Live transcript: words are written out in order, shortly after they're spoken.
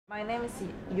My name is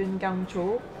Kyung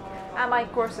Cho, and my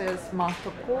course is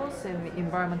Master Course in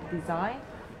Environment Design.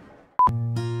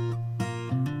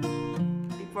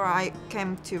 Before I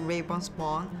came to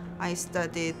Ravensbourne, I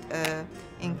studied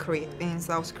in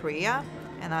South Korea,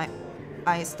 and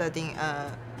I studied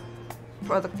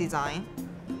product design.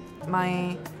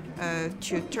 My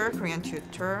Korean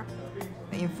tutor,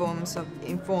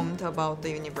 informed about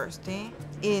the university.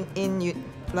 In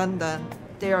London,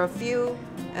 there are a few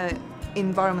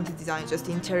environmental design, just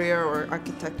interior or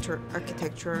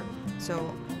architecture.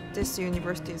 So this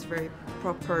university is very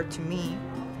proper to me.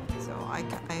 So I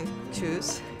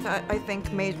choose. I think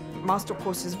master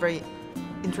course is very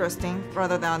interesting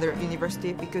rather than other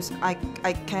university because I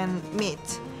can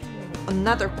meet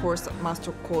another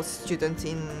master course students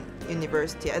in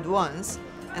university at once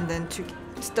and then to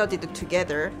study it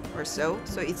together or so.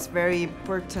 So it's very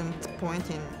important point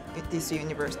in this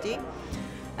university.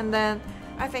 And then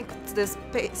I think the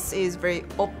space is very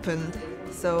open.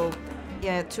 So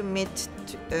yeah, to meet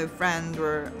a friend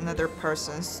or another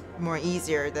person's more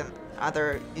easier than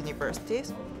other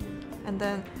universities. And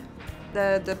then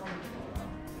the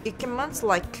equipments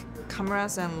like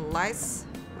cameras and lights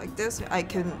like this, I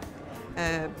can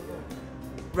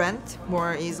rent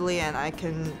more easily and I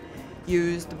can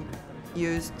use.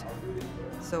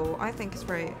 So I think it's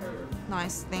very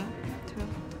nice thing too.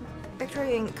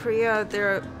 Actually, in Korea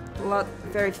there are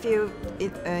very few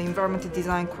environmental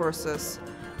design courses.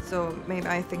 So maybe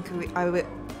I think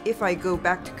if I go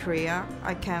back to Korea,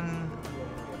 I can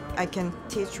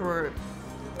teach or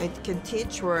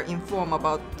inform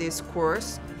about this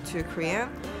course to Korean,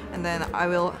 and then I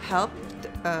will help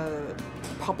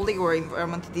public or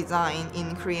environmental design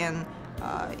in Korean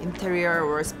interior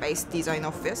or space design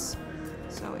office.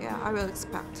 So yeah, I will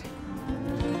expect.